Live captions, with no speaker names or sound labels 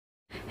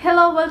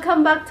Hello,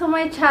 welcome back to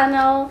my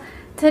channel.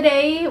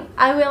 Today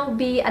I will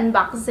be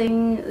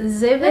unboxing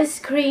XEBEC. The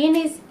screen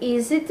is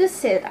easy to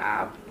set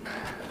up.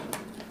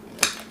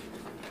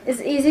 It's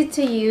easy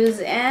to use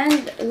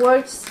and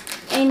works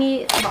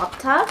any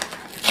laptop.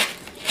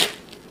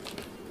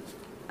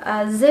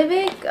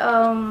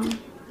 XEBEC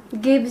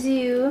gives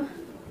you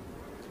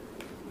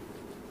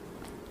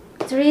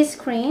 3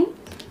 screens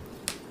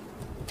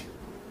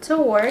to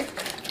work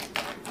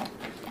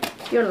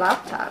your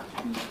laptop.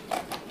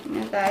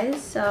 Yeah,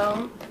 guys,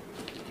 so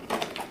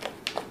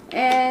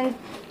and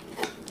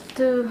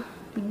to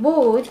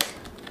boot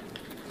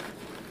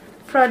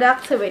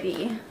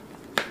productivity,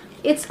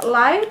 it's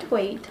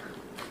lightweight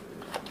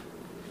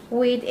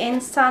with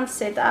instant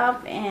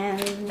setup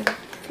and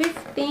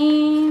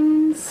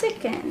 15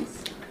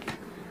 seconds.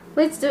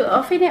 Let's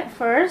open it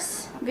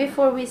first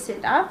before we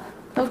set up,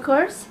 of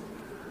course.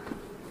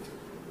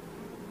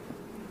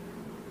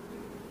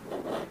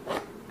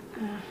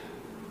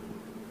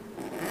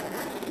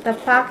 The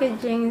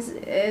packaging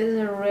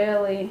is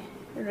really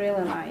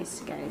nice,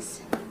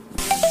 guys.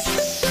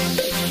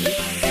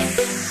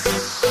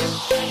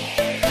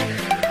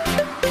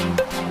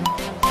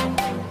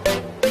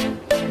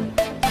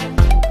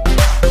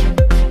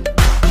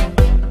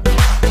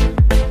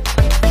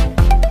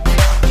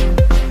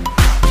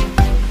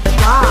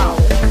 Wow.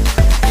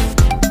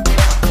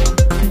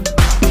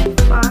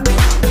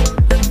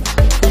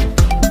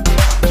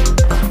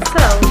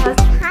 So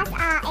has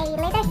a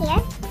letter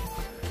here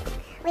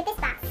with this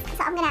box.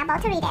 So I'm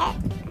about to read it.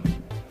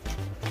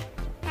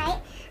 Right?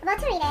 About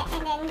to read it,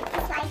 and then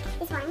it's like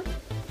this one.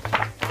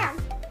 So,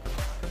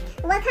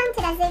 welcome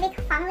to the XEBEC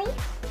family.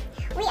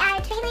 We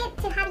are thrilled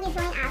to have you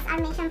join us. Our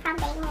mission from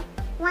day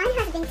one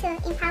has been to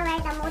empower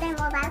the modern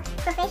mobile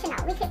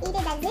professional. We created the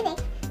XEBEC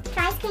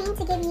Tri-Screen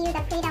to give you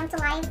the freedom to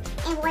live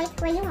and work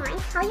where you want,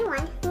 how you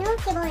want, no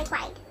cable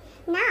required.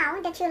 Now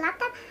that your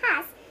laptop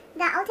has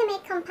the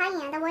ultimate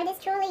companion, the world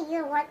is truly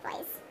your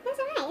workplace. That's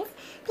nice.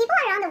 People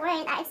around the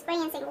world are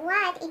experiencing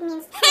what it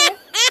means to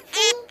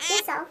free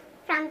yourself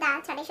from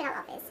the traditional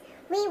office.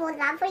 We would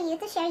love for you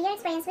to share your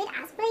experience with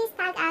us. Please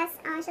tag us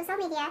on social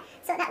media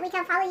so that we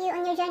can follow you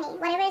on your journey,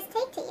 whatever it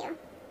takes to you.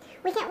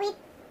 We can't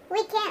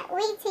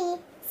wait to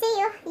see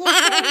you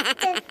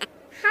to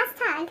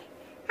hashtag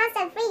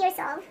free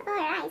yourself.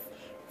 Alright.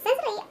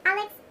 Sincerely,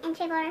 Alex and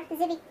Trevor,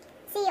 XEBEC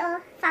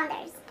CEO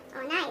founders.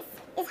 Oh, nice.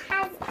 It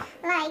has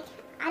like,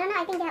 I don't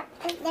know, I think they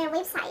have their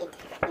website.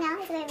 You know,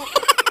 it's very good.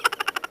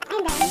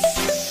 And then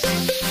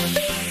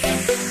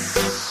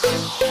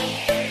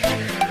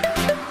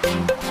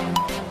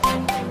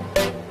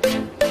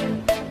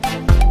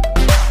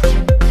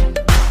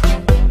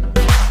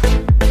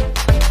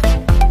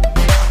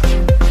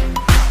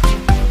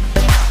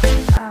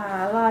a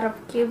lot of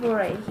cable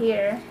right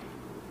here.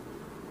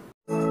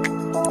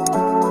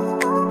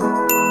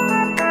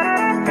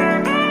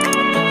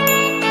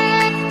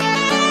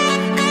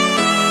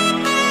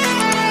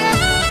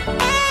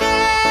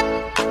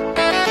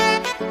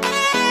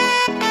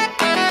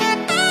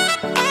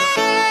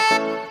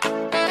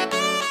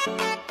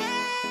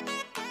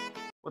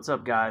 What's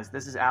up, guys?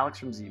 This is Alex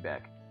from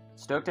XEBEC.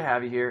 Stoked to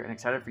have you here and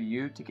excited for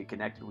you to get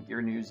connected with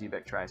your new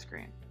XEBEC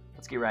Tri-Screen.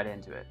 Let's get right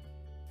into it.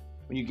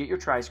 When you get your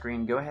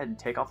Tri-Screen, go ahead and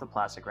take off the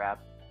plastic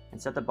wrap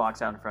and set the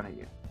box out in front of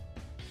you.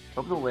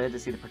 Open the lid to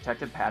see the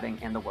protective padding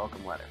and the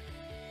welcome letter.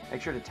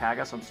 Make sure to tag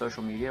us on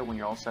social media when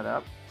you're all set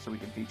up so we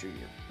can feature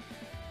you.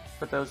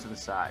 Put those to the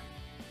side.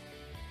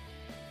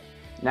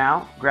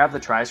 Now, grab the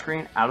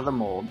Tri-Screen out of the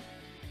mold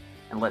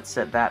and let's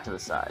set that to the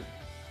side.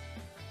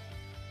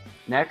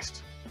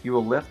 Next, you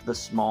will lift the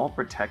small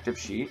protective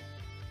sheet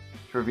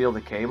to reveal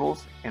the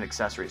cables and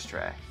accessories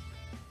tray.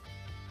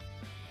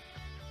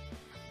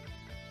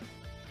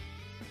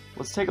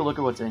 Let's take a look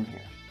at what's in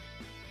here.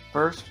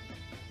 First,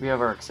 we have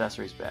our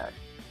accessories bag.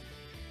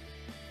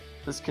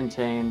 This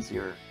contains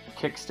your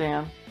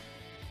kickstand,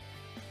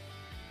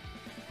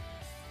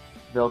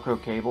 Velcro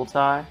cable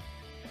tie,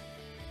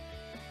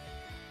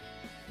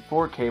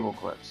 4 cable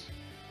clips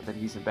with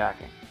adhesive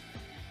backing.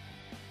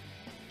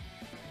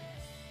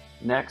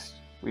 Next,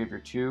 we have your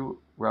 2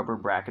 rubber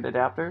bracket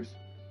adapters.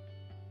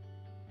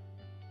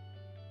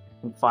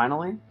 And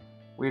finally,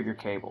 we have your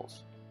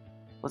cables.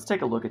 Let's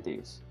take a look at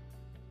these.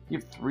 You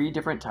have 3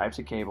 different types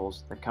of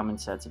cables that come in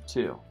sets of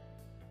 2.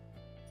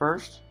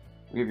 First,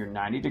 we have your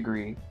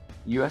 90-degree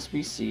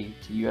USB-C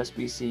to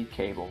USB-C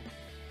cable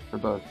for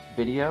both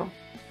video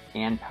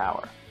and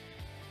power.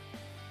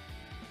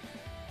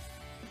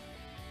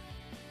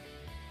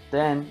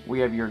 Then we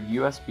have your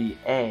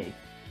USB-A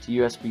to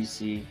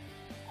USB-C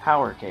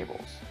power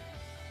cables.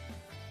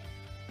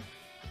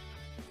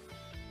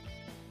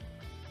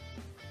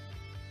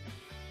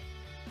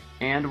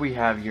 And we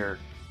have your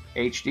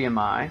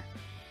HDMI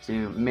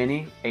to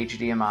mini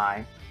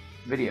HDMI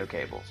video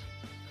cables.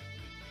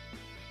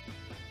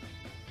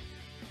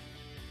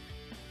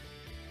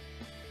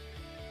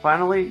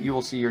 Finally, you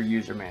will see your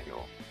user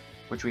manual,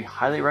 which we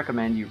highly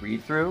recommend you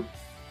read through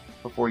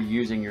before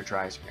using your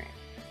Tri-Screen.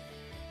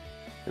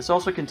 This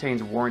also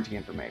contains warranty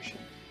information,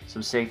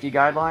 some safety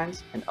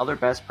guidelines, and other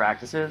best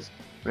practices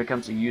when it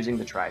comes to using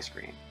the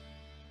tri-screen.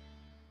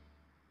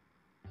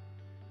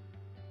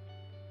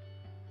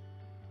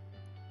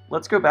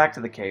 Let's go back to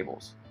the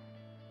cables.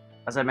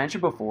 As I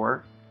mentioned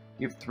before,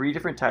 you have 3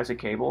 different types of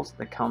cables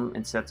that come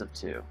in sets of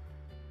 2.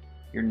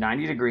 Your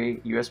 90-degree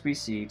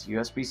USB-C to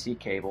USB-C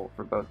cable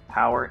for both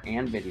power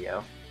and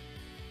video,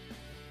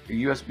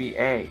 your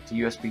USB-A to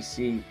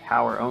USB-C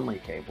power-only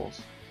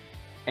cables,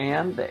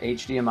 and the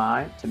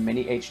HDMI to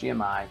mini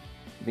HDMI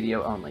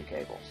video-only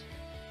cables.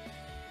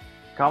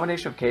 The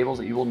combination of cables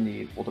that you will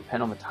need will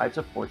depend on the types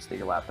of ports that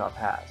your laptop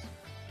has.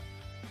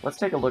 Let's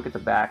take a look at the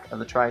back of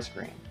the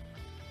tri-screen.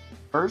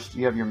 First,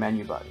 you have your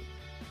menu button.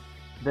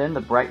 Then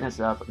the brightness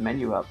up,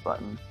 menu up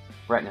button,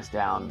 brightness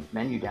down,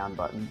 menu down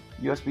button,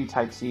 USB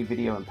Type-C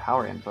video and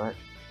power input,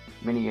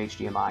 mini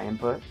HDMI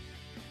input,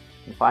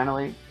 and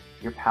finally,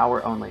 your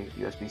power-only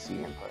USB-C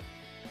input.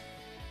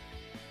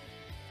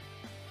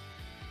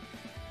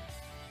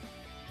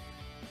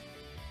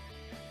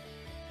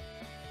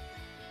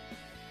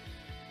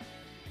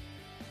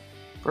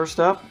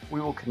 First up,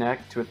 we will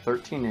connect to a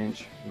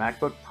 13-inch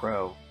MacBook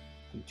Pro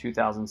from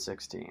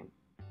 2016.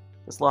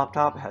 This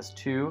laptop has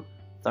 2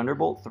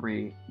 Thunderbolt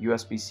 3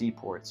 USB-C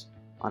ports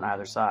on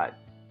either side.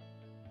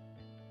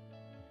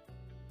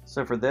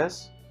 So for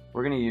this,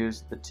 we're going to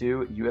use the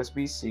 2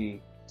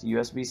 USB-C to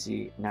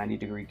USB-C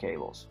 90-degree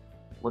cables.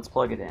 Let's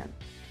plug it in.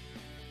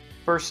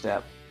 First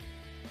step,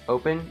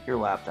 open your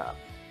laptop.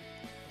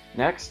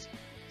 Next,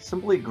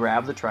 simply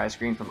grab the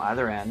tri-screen from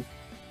either end,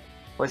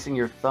 placing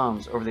your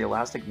thumbs over the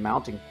elastic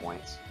mounting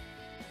points,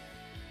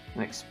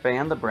 and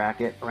expand the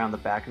bracket around the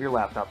back of your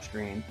laptop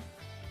screen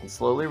and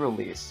slowly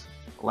release,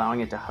 allowing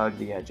it to hug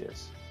the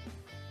edges.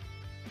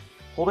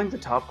 Holding the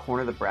top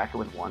corner of the bracket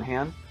with one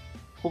hand,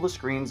 pull the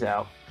screens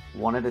out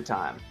one at a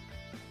time.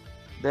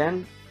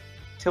 Then,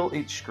 tilt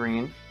each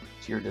screen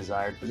to your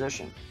desired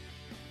position.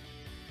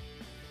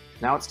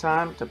 Now it's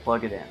time to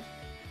plug it in.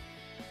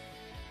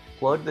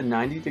 Plug the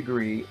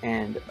 90-degree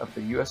end of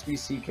the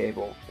USB-C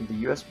cable into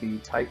the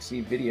USB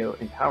Type-C video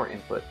and power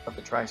input of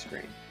the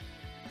tri-screen.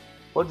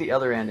 Plug the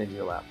other end into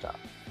your laptop.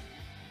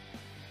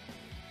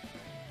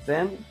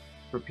 Then,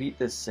 repeat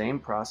this same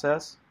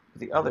process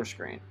with the other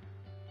screen,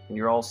 and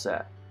you're all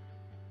set.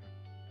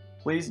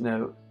 Please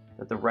note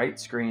that the right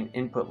screen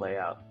input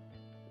layout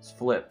is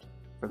flipped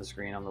for the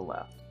screen on the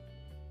left.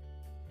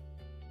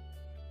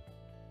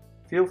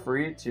 Feel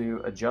free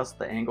to adjust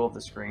the angle of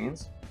the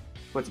screens to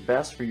what's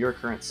best for your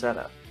current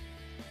setup.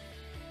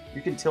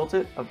 You can tilt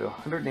it up to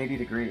 180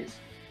 degrees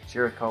to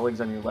share with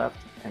colleagues on your left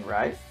and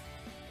right,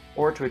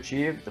 or to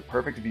achieve the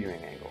perfect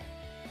viewing angle.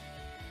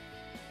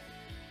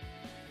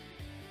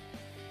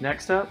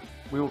 Next up,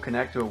 we will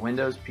connect to a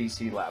Windows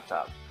PC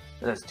laptop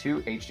that has 2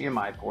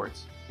 HDMI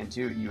ports and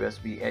 2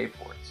 USB-A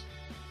ports.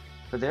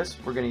 For this,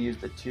 we're going to use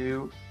the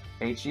 2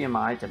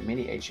 HDMI to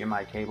mini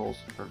HDMI cables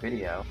for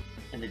video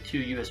and the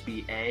 2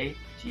 USB-A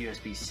to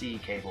USB-C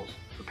cables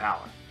for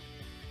power.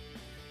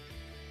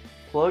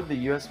 Plug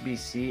the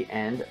USB-C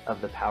end of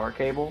the power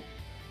cable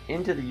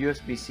into the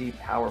USB-C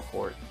power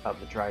port of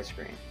the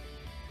tri-screen.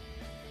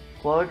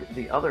 Plug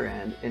the other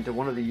end into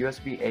one of the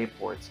USB-A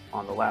ports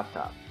on the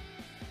laptop.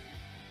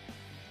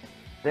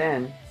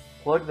 Then,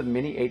 plug the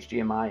mini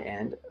HDMI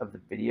end of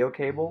the video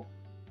cable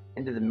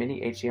into the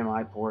mini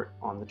HDMI port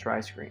on the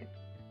tri-screen,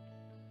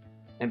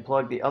 and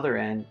plug the other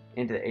end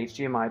into the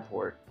HDMI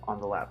port on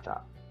the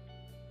laptop.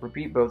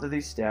 Repeat both of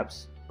these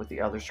steps with the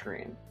other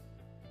screen.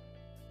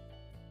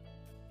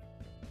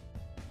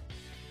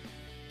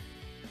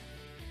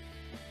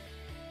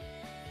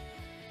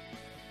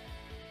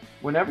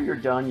 Whenever you're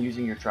done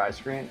using your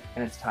tri-screen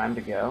and it's time to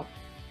go,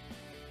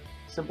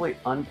 simply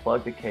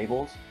unplug the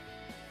cables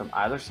from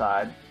either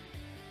side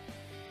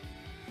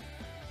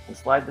and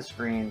slide the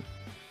screen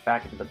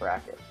back into the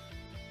bracket.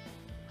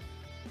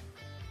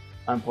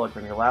 Unplug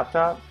from your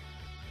laptop,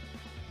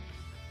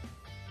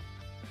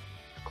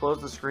 close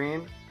the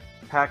screen,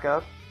 pack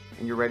up,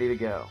 and you're ready to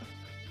go.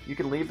 You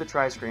can leave the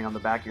tri-screen on the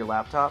back of your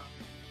laptop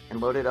and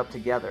load it up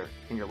together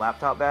in your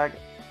laptop bag,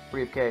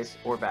 briefcase,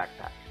 or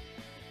backpack.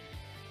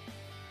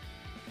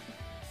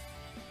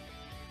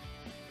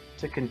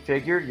 To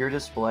configure your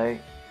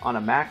display on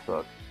a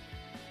MacBook,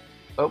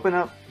 open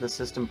up the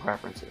System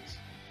Preferences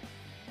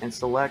and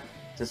select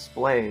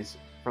Displays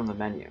from the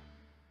menu.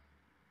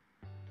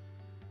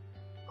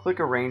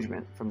 Click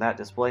Arrangement from that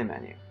display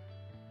menu.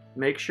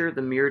 Make sure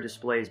the Mirror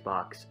Displays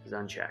box is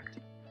unchecked.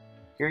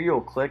 Here you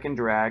will click and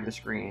drag the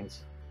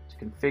screens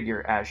to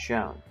configure as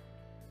shown.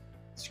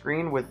 The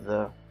screen with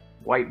the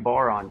white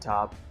bar on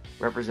top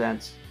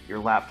represents your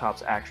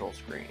laptop's actual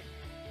screen.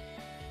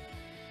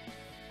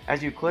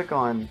 As you click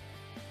on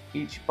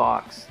each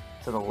box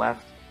to the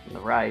left and the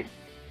right,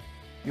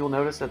 you'll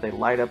notice that they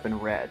light up in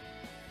red.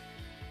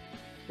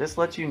 This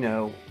lets you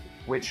know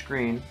which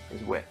screen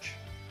is which.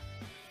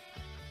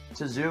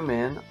 To zoom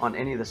in on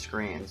any of the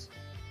screens,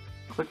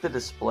 click the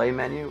display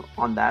menu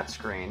on that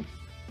screen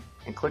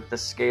and click the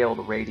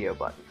scaled radio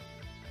button.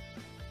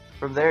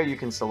 From there you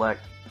can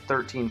select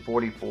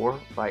 1344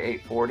 by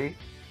 840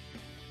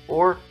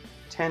 or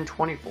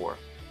 1024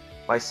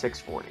 by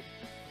 640.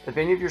 If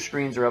any of your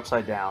screens are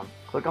upside down,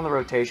 click on the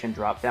rotation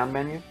drop-down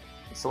menu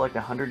and select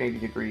 180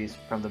 degrees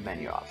from the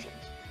menu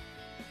options.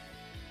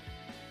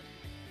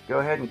 Go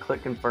ahead and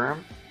click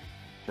Confirm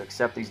to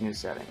accept these new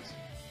settings.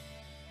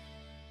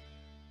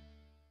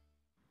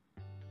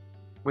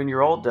 When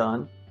you're all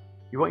done,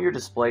 you want your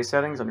display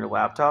settings on your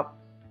laptop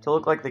to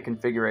look like the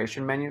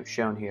configuration menu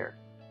shown here.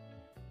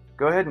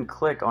 Go ahead and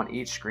click on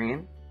each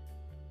screen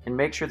and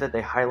make sure that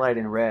they highlight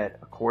in red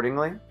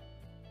accordingly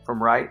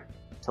from right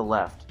to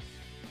left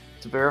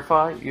to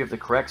verify you have the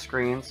correct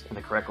screens in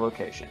the correct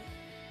location.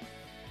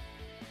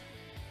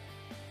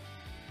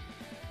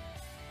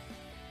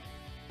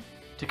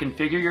 To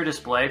configure your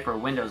display for a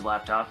Windows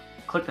laptop,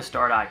 click the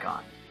Start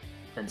icon,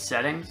 then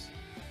Settings,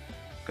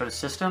 go to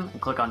System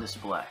and click on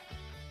Display.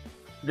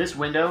 This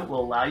window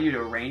will allow you to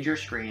arrange your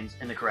screens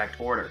in the correct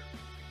order.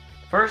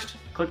 First,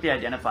 click the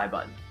Identify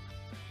button.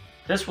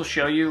 This will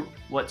show you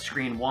what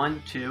screen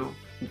 1, 2,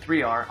 and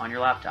 3 are on your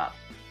laptop.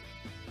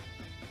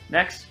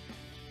 Next,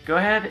 go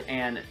ahead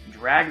and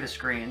drag the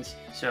screens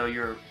so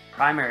your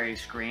primary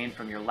screen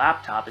from your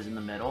laptop is in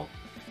the middle,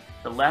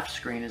 the left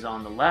screen is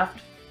on the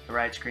left, the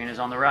right screen is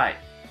on the right.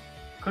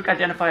 Click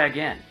Identify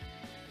again.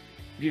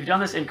 If you've done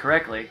this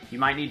incorrectly, you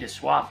might need to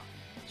swap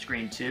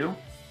screen 2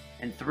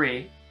 and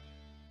 3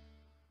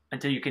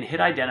 until you can hit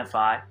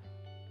Identify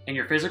and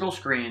your physical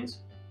screens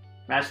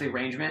match the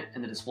arrangement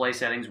in the display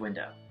settings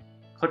window.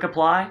 Click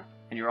Apply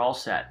and you're all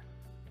set.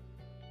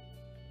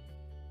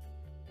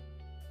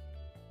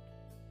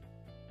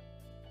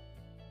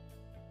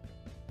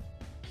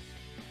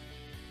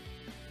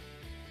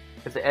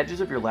 If the edges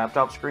of your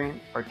laptop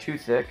screen are too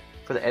thick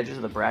for the edges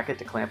of the bracket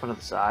to clamp onto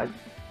the side,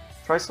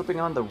 try slipping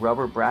on the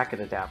rubber bracket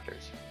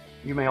adapters.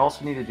 You may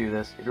also need to do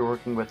this if you're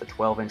working with a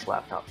 12-inch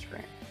laptop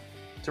screen.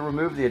 To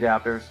remove the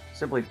adapters,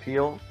 simply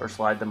peel or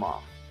slide them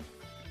off.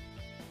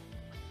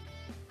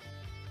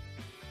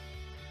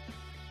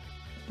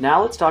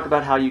 Now let's talk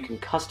about how you can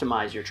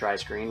customize your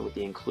tri-screen with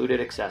the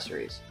included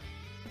accessories.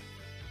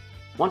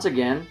 Once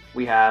again,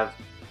 we have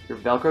your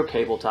Velcro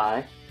cable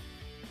tie,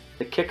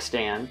 the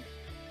kickstand,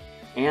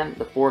 and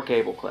the 4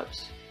 cable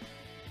clips.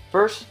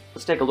 First,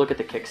 let's take a look at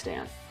the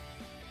kickstand.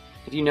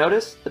 If you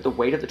notice that the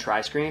weight of the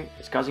tri-screen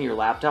is causing your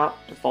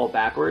laptop to fall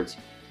backwards,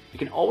 you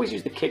can always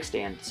use the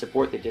kickstand to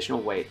support the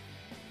additional weight.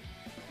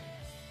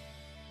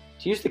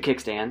 To use the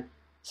kickstand,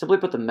 simply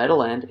put the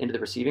metal end into the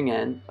receiving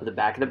end of the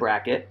back of the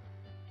bracket,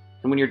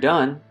 and when you're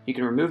done, you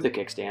can remove the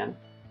kickstand,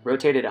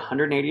 rotate it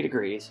 180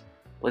 degrees,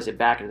 place it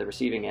back into the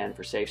receiving end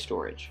for safe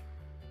storage.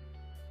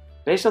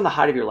 Based on the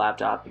height of your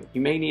laptop,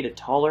 you may need a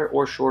taller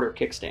or shorter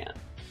kickstand.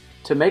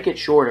 To make it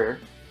shorter,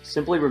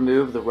 simply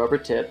remove the rubber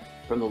tip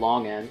from the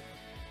long end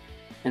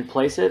and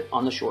place it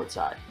on the short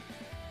side.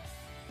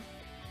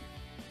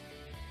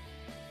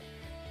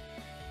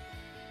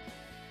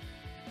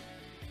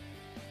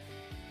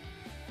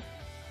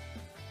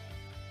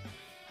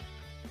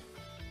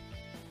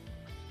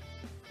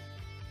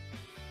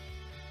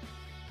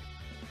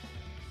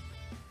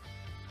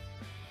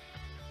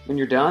 When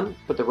you're done,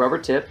 put the rubber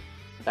tip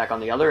back on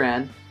the other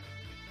end,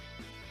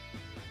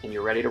 and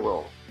you're ready to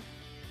roll.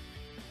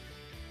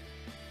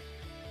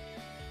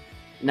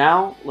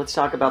 Now, let's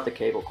talk about the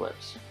cable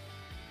clips.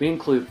 We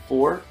include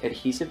 4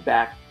 adhesive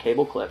back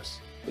cable clips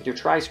with your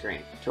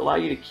tri-screen to allow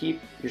you to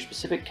keep your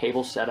specific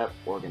cable setup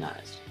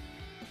organized.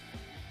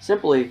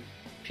 Simply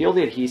peel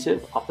the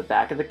adhesive off the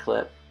back of the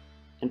clip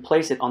and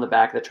place it on the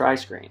back of the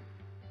tri-screen.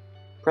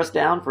 Press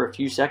down for a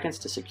few seconds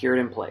to secure it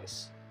in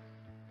place.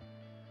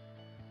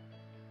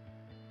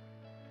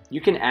 You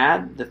can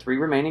add the 3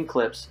 remaining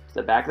clips to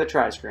the back of the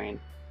tri-screen,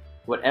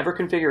 whatever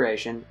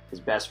configuration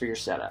is best for your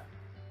setup.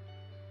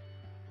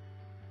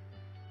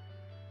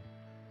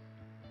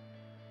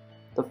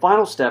 The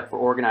final step for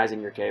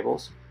organizing your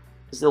cables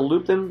is to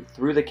loop them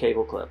through the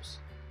cable clips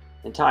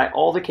and tie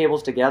all the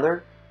cables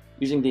together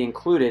using the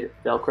included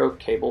Velcro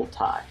cable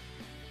tie.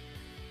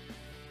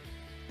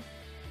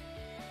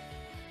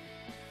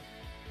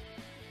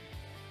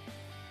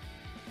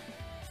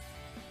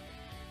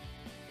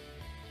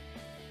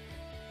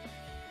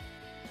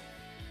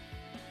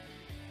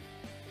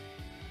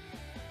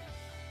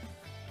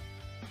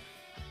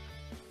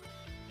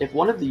 If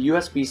one of the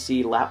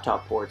USB-C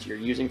laptop ports you're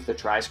using for the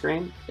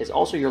tri-screen is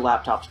also your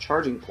laptop's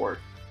charging port,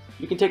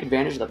 you can take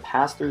advantage of the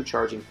pass-through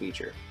charging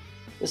feature.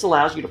 This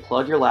allows you to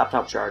plug your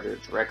laptop charger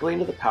directly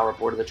into the power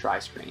port of the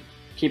tri-screen,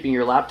 keeping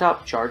your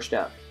laptop charged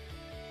up.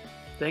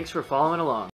 Thanks for following along.